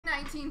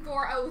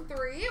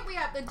19403. We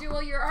have the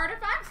dual year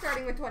artifact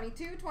starting with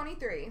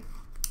 2223.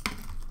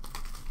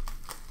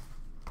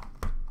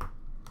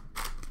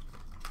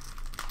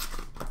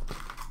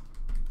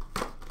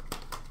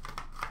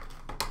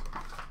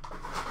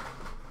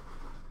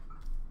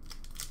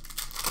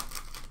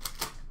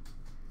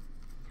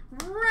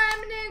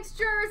 Remnants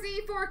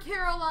jersey for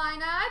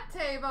Carolina,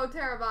 Teuvo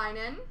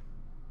Teravainen.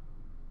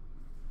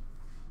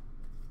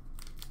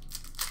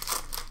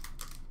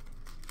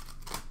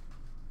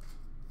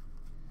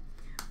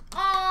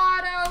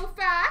 Auto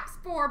facts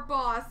for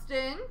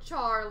Boston,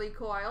 Charlie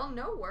Coyle.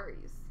 No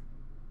worries.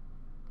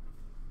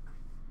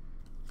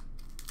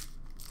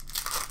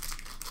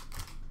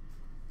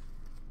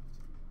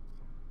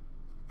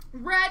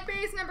 Red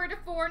base number to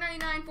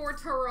 499 for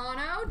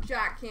Toronto,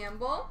 Jack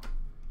Campbell.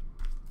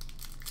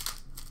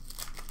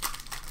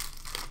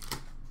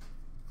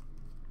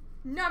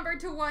 Number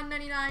to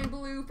 199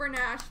 blue for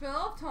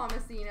Nashville,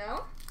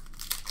 Tomasino.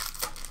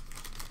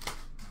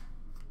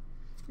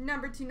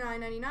 Number to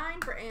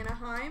 999 for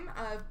Anaheim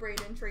of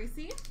Braden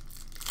Tracy.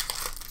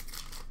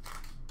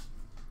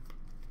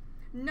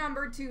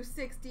 Number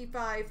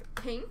 265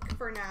 pink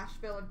for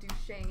Nashville of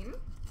Duchesne.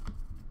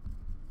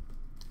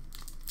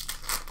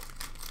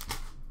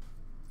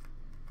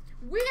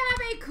 We have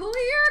a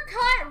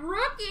clear-cut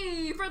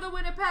rookie for the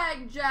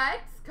Winnipeg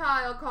Jets,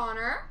 Kyle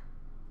Connor.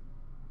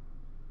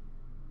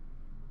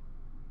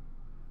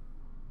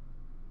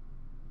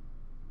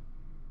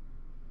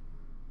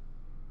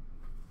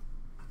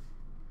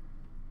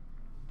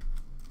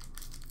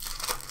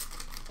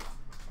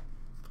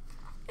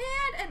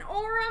 And an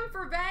Orem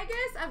for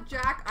Vegas of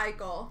Jack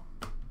Eichel.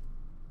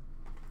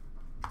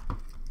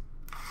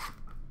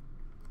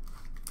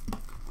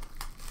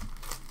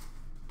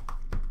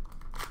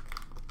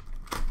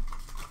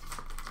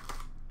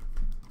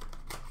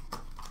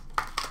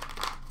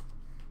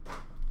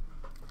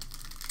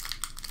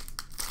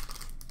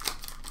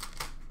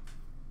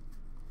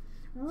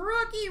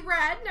 Rookie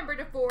red, number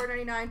to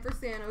 499 for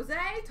San Jose,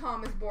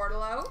 Thomas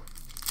Bordelot.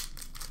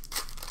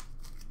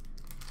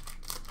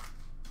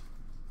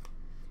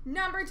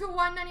 Number to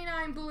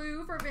 199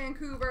 blue for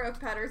Vancouver of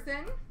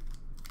Pettersson.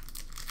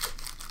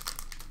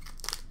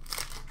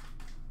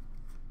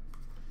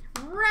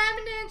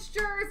 Remnants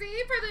jersey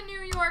for the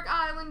New York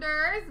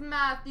Islanders,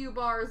 Matthew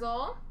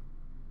Barzal.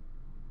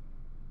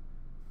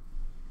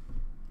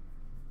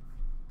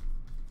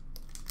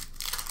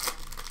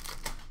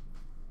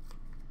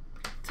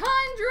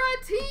 Tundra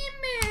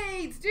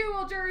Teammates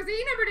dual jersey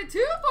number to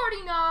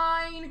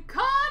 249,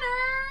 Connor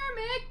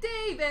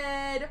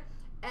McDavid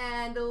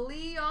and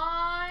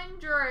Leon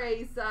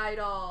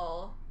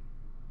Draisaitl.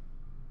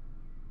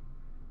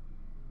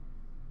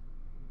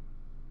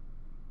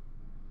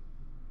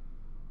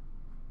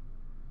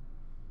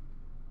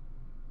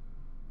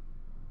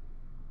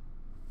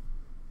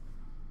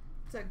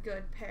 It's a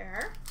good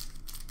pair.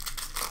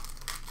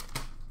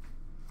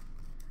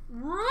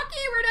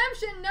 Rookie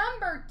redemption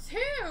number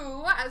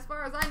 2. As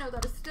far as I know,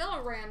 that is still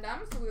a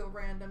random, so we'll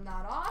random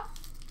that off.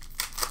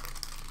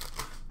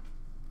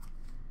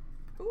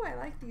 Ooh, I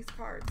like these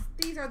cards.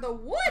 These are the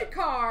wood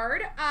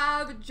card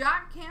of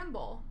Jack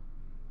Campbell.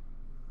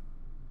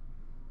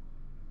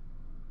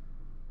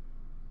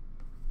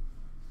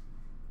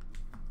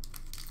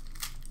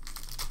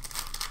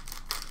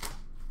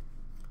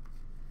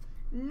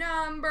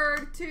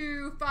 Number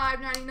 2,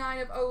 599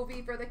 of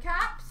Ovi for the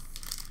Caps.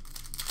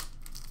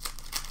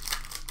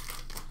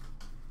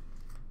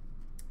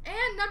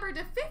 And number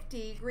to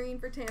 50, green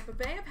for Tampa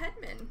Bay of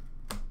Hedman.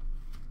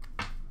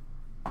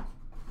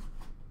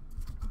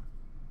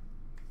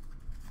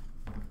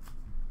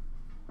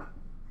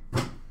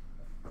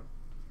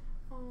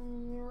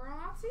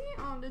 Alrighty,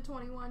 on to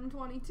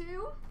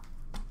 21-22.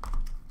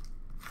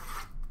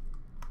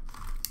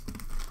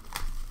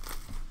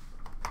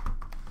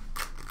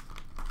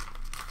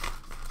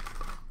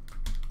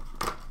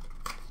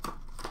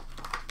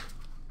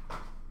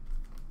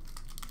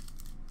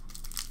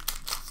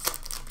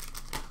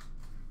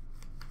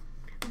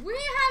 We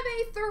have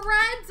a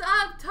Threads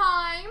of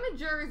Time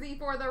jersey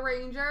for the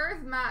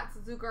Rangers, Max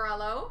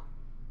Zuccarello.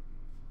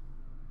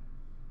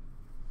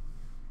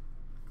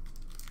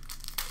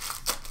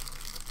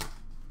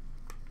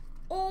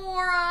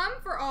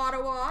 Orem for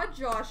Ottawa,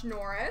 Josh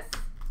Norris.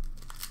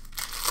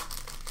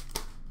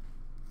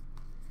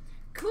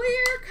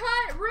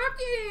 Clear-cut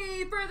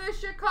rookie for the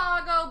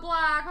Chicago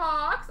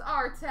Blackhawks,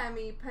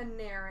 Artemi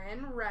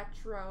Panarin,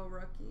 retro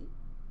rookie.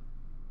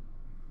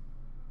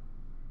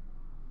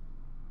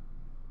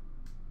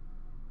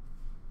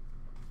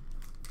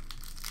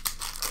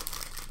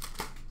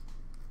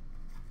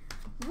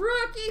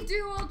 Rookie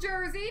dual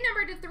jersey,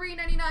 number to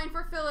 399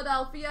 for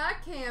Philadelphia,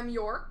 Cam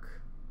York.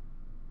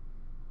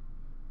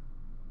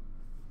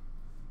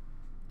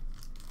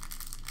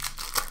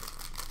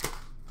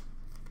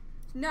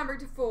 Number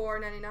to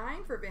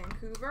 499 for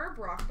Vancouver,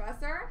 Brock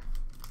Besser.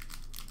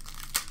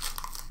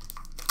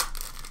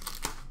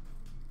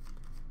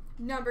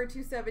 Number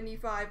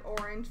 275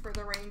 orange for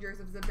the Rangers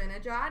of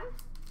Zibanejad.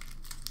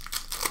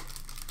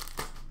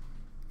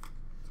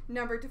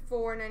 Number to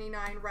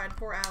 499, red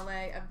for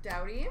LA of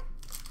Doughty.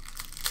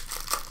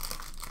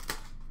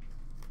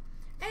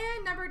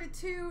 And number to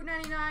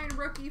 299,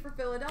 rookie for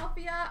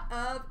Philadelphia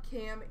of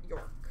Cam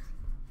York.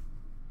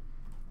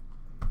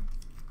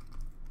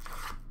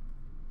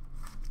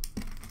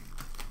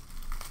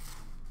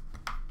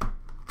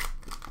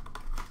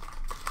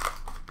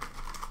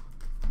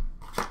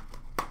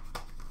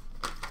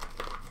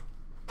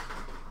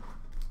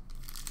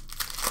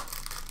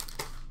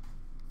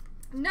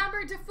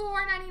 Number to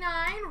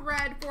 499,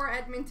 red for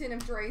Edmonton of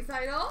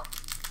Draisaitl.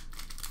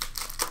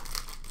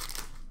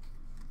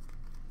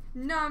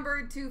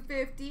 Number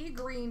 250,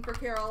 green for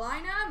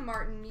Carolina,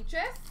 Martin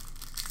Necas.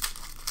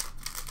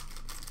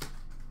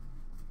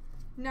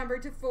 Number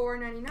to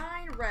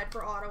 499, red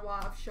for Ottawa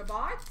of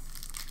Shabbat.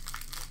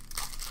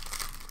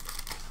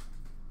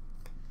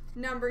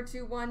 Number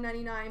to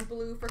 199,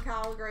 blue for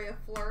Calgary of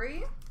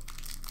Fleury.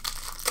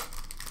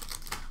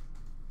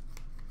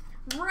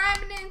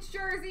 Remnants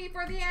jersey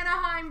for the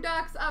Anaheim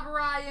Ducks of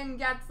Ryan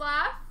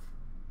Getzlaf.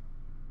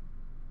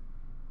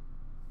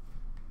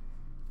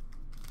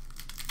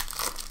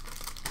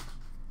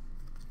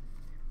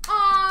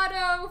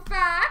 Auto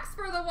facts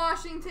for the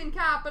Washington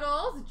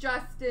Capitals,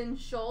 Justin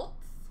Schultz.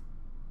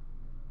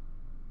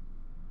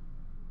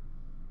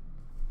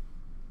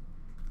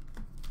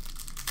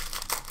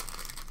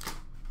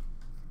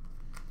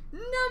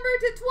 Number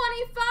to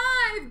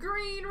 25,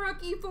 green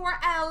rookie for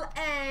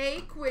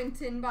LA,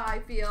 Quinton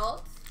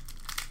Byfield.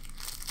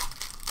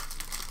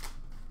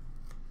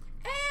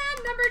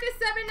 And number to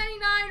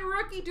 799,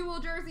 rookie dual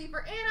jersey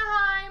for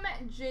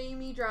Anaheim,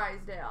 Jamie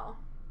Drysdale.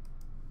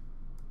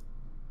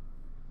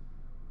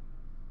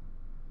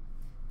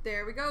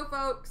 There we go,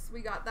 folks.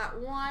 We got that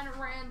one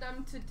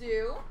random to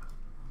do.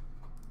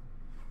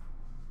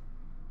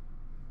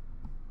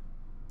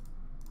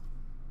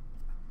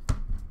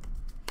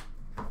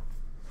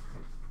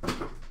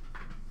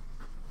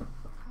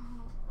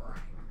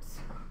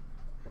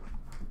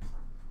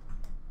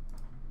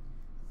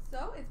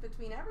 So it's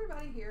between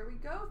everybody. Here we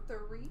go.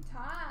 3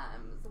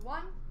 times.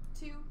 1,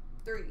 2,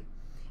 3.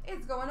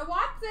 It's going to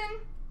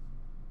Watson.